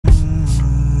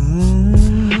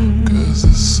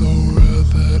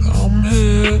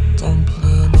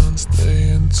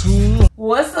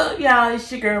What's up, y'all?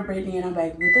 It's your girl Brittany, and I'm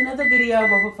back with another video.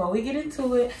 But before we get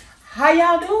into it, how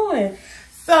y'all doing?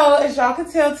 So, as y'all can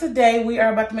tell, today we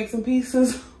are about to make some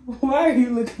pizzas. Why are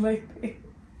you looking like that?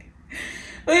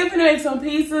 We're gonna make some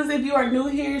pizzas. If you are new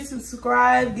here,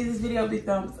 subscribe, give this video a big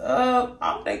thumbs up,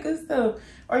 all that good stuff.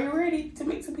 Are you ready to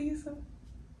make some pizza?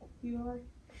 You alright?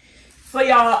 So,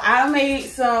 y'all, I made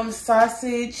some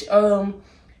sausage,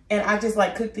 and I just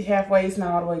like cooked it halfway. It's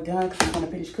not all the way done because I'm gonna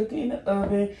finish cooking in the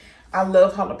oven. I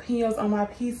love jalapenos on my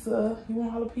pizza. You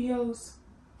want jalapenos?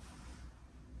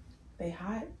 They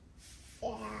hot?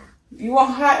 Yeah. You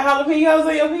want hot jalapenos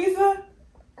on your pizza?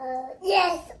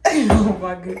 Yes. Oh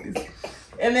my goodness.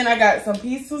 And then I got some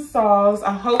pizza sauce.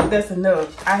 I hope that's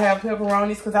enough. I have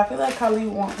pepperonis because I feel like Kylie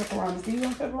would want pepperonis. Do you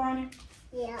want pepperoni?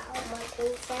 Yeah, on my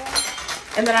pizza.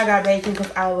 And then I got bacon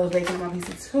because I love bacon on my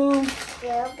pizza too.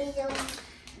 Yeah, bacon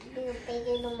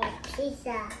on my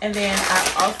pizza. And then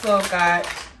I also got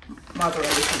mozzarella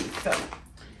cheese. So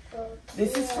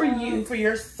this is for you, for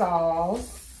your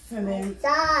sauce. And then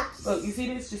sauce. Look, you see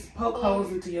this? Just poke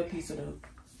holes into your pizza dough.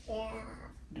 Yeah.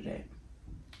 Do that.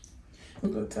 A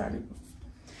little tiny.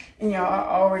 And y'all, I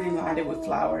already lined it with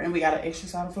flour, and we got an extra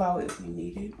side of flour if we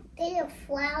need it. There's a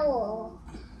flour.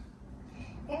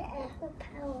 There's a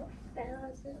flour.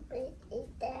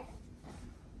 Eat that.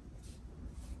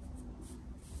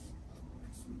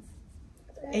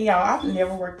 And y'all, I've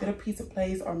never worked at a pizza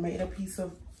place or made a pizza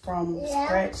from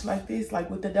scratch like this, like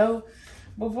with the dough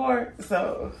before.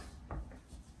 So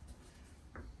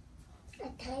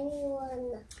a tiny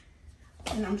one.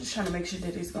 And I'm just trying to make sure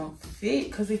that it's gonna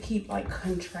fit because it keep like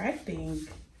contracting.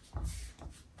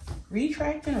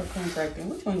 Retracting or contracting?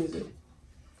 Which one is it?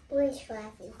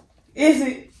 Retracting. Is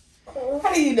it?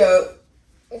 How do you know?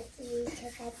 It's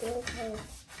retracting because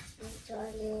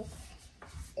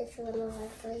it's one of my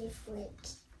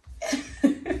favorites.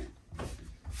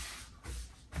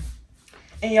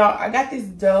 And y'all, I got this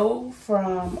dough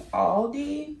from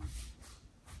Aldi.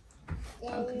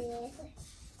 Okay.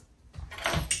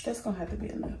 That's gonna have to be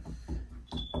enough.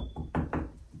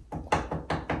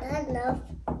 That's enough.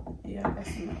 Yeah,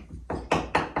 that's enough.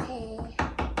 Okay.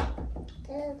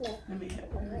 That's enough. Let me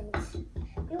help you.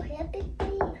 You happy?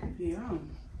 Yeah.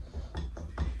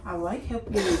 I like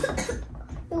helping you.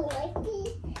 You like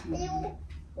it?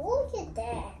 Look at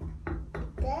that.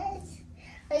 That's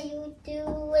how you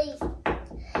do it.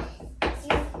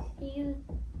 You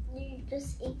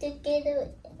just eat together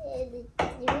and you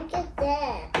look at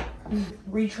that.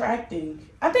 Retracting.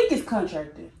 I think it's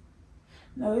contracting.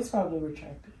 No, it's probably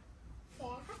retracted.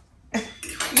 Yeah.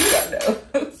 You don't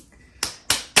know.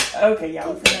 Okay,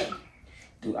 y'all. We're gonna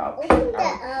do our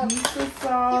pizza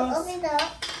sauce. You open up.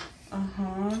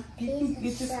 You can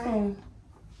get your spoon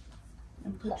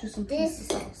and put you some pizza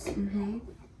sauce.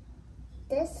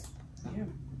 This? Yeah.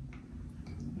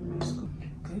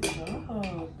 Good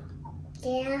job.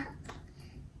 Yeah.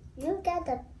 You got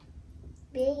the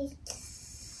big.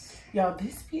 Y'all,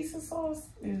 this pizza sauce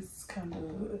is kind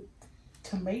of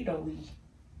tomato-y.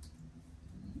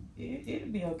 It'll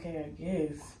be okay, I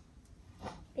guess.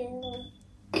 Yeah.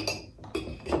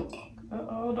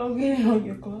 Uh-oh, don't get it on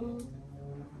your clothes.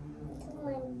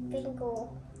 My finger.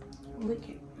 Lick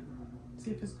it.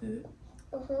 See if it's good.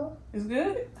 Uh-huh. It's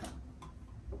good?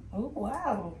 Oh,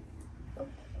 wow.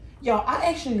 Y'all, I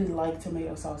actually like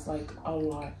tomato sauce, like, a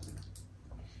lot.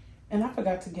 And I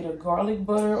forgot to get a garlic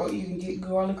butter or even get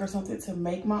garlic or something to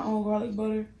make my own garlic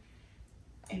butter.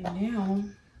 And now,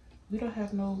 we don't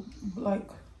have no, like,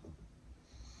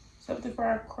 something for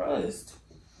our crust.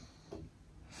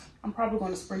 I'm probably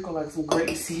going to sprinkle, like, some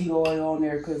grapeseed oil on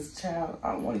there because, child,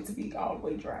 I don't want it to be all the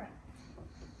way dry.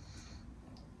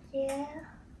 Yeah.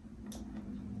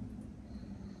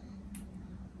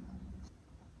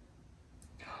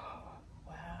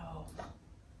 Wow.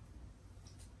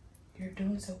 You're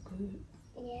doing so good.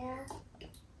 Yeah.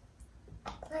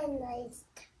 Quite nice.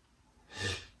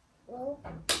 Well.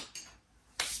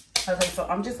 Okay, so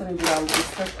I'm just going to do all this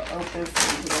stuff open so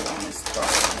we don't want to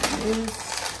start this.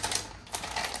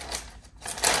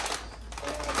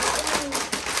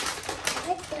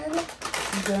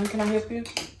 You done? Can I help you?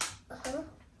 Uh-huh.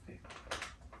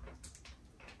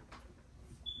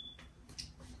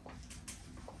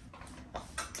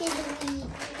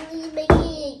 We make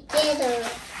it together.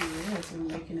 Yes, we're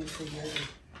making it together.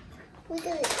 We're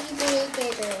gonna eat it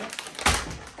together.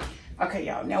 Okay,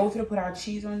 y'all. Now we're gonna put our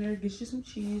cheese on there. Get you some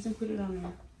cheese and put it on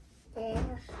there. Yeah.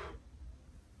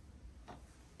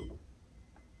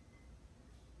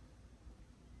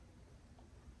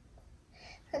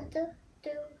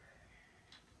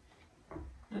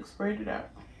 Look, spread it out.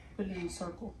 Put it in a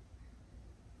circle.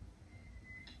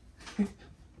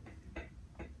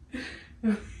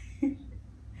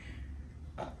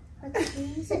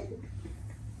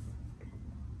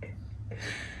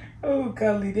 Oh,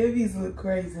 golly, that piece look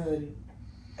crazy, honey.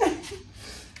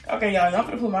 Okay, y'all, I'm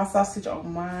gonna put my sausage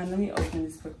on mine. Let me open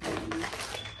this pepperoni.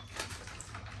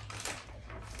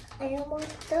 I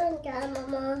almost done,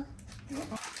 Grandmama.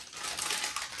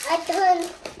 I'm done.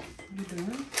 You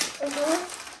done? Uh-huh.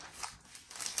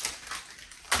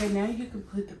 Okay, now you can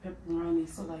put the pepperoni.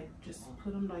 So, like, just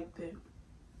put them like that.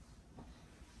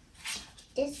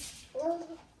 This one.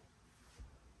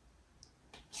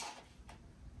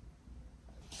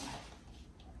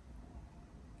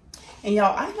 And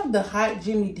y'all, I have the hot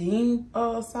Jimmy Dean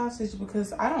sausage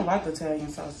because I don't like Italian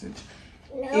sausage.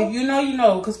 No. If you know, you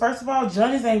know. Because first of all,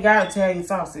 Johnny's ain't got Italian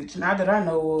sausage. Not that I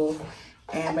know of.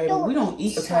 And baby, we don't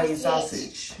eat Italian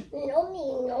sausage.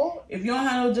 No. If you don't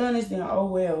have no Johnny's, then oh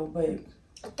well. But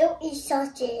I don't eat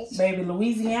sausage. baby,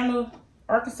 Louisiana,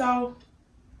 Arkansas.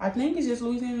 I think it's just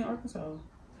Louisiana and Arkansas.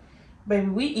 Baby,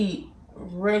 we eat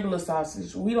regular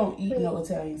sausage. We don't eat no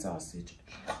Italian sausage.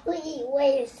 We eat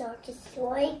regular sausage,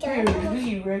 right, Baby, Grandmama? we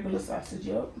eat regular sausage,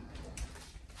 yep.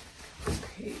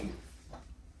 Okay.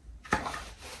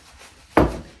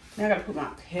 Now I gotta put my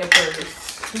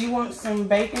peppers. Do you want some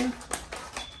bacon?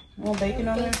 You want bacon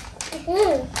on there?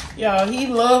 Mm-hmm. Y'all, he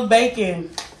love bacon.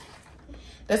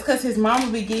 That's because his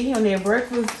mama be getting him their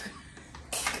breakfast.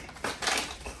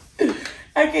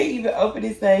 I can't even open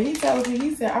this thing. He told me,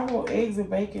 he said, I want eggs and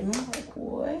bacon. I'm like,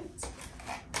 what?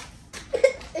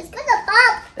 It's gonna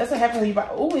pop. That's what happened when you buy.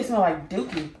 Oh, it smells like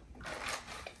dookie.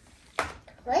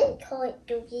 Why do you call it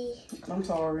dookie? I'm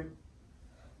sorry.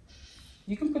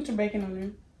 You can put your bacon on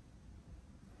there.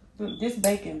 Look, this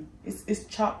bacon, it's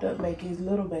chopped up bacon. It's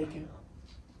little bacon.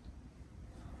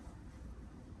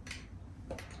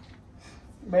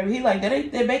 Baby, he like, that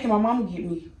ain't that bacon my mama get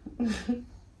me.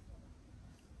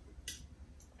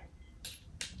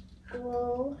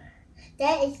 Whoa,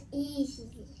 that is easy.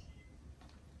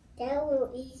 That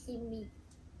will easy meat.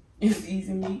 It's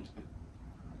easy meat.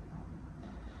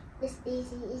 It's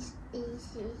easy, it's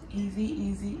easy. Easy,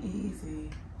 easy, easy.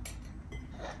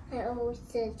 I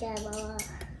almost said Grandmama.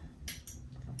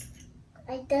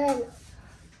 I done.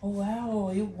 Oh,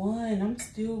 wow, you won. I'm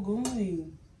still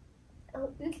going.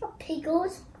 Oh, you got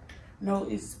pickles? No,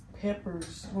 it's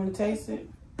peppers. Want to taste it?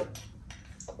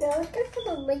 No, that's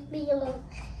gonna make me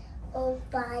on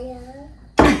fire.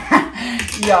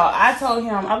 Y'all, I told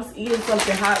him, I was eating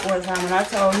something hot one time, and I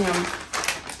told him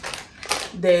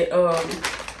that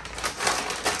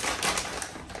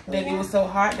that it was so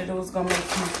hot that it was gonna make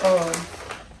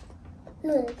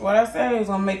you what I say, it was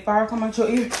gonna make fire come out your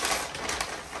ear.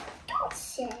 Don't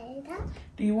say that.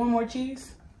 Do you want more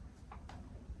cheese?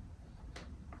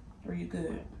 Or are you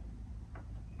good?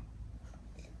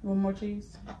 You want more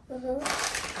cheese? Mm-hmm.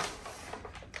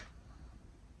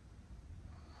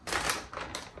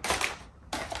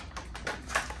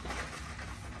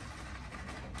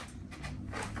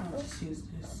 I'll just use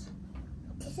this.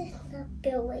 This is not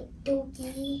built like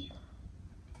dookie.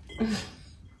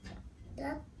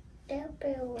 Not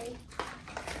built like.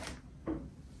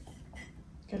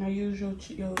 Can I use your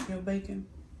bacon?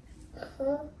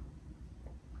 Uh-huh.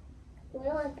 We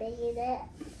don't want to bake that.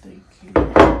 Thank you.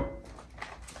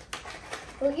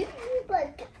 Well, you can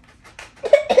like.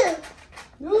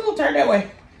 Ooh, turn that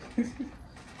way.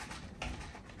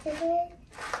 That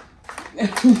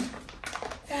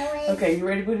way. Okay, you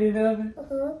ready to put it in the oven?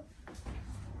 Uh-huh.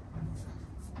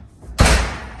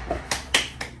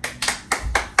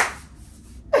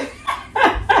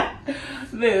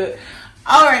 Look.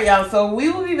 All right, y'all. So we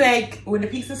will be back when the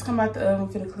pizzas come out the oven.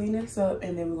 We're gonna clean this up,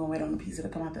 and then we're gonna wait on the pizza to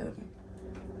come out the oven.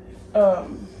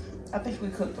 I think we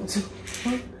cooked them too.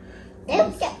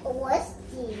 Let's get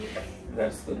rusty. You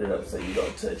gotta split it up so you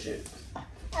don't touch it.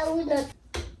 I will not.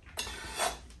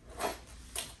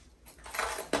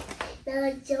 Now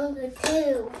it's younger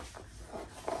too.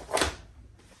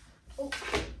 Oh,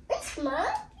 it's mine.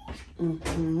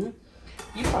 Mm-hmm.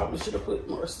 You probably should have put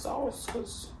more sauce,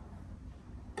 cause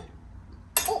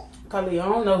Kylie, I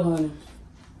don't know, honey.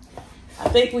 I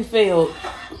think we failed.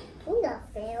 We not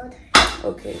failed.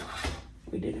 Okay,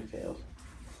 we didn't fail.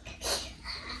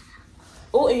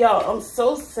 Oh, and y'all, I'm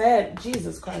so sad.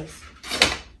 Jesus Christ.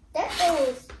 That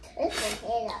was taking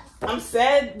it out. I'm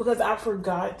sad because I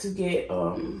forgot to get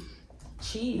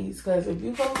cheese. Because if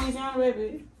you from Louisiana,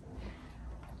 baby,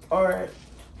 or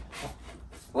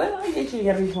well, I get you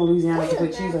gotta be from Louisiana to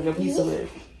put cheese on your pizza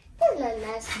with. That's not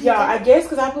nasty. Yeah, I guess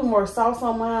because I put more sauce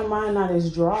on mine. Mine not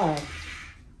as dry.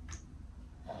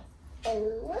 And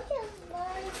look at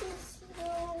mine, it's so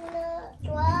not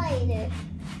dried.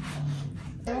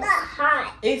 It's not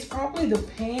hot. It's probably the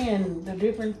pan, the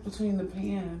difference between the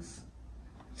pans.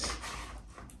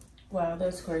 Wow,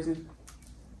 that's crazy.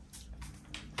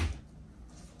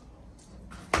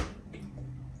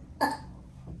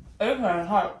 It's kind of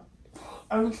hot.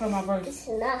 I'm gonna try my first. It's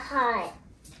not hot.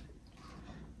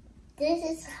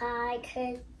 This is hot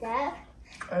because that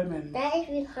is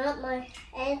behind my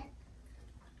head.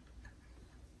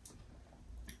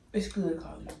 It's good,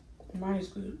 Colin. Mine is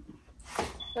good.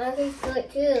 Mine is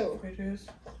good too. It is.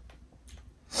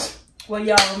 Well,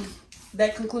 y'all,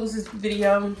 that concludes this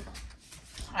video.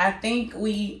 I think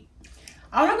I'm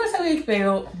not gonna say we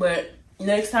failed, but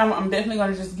next time I'm definitely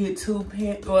gonna just get two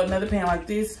pan or another pan like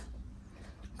this,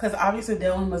 because obviously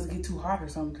that one must get too hot or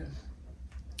something,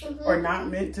 or not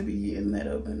meant to be in that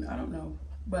oven. I don't know,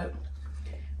 but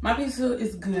my pizza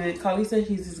is good. Carly said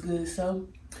his is good, so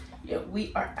yeah,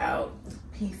 we are out.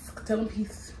 Peace. Tell them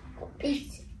peace.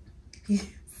 Peace. Peace.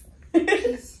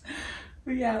 Peace.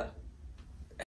 We out.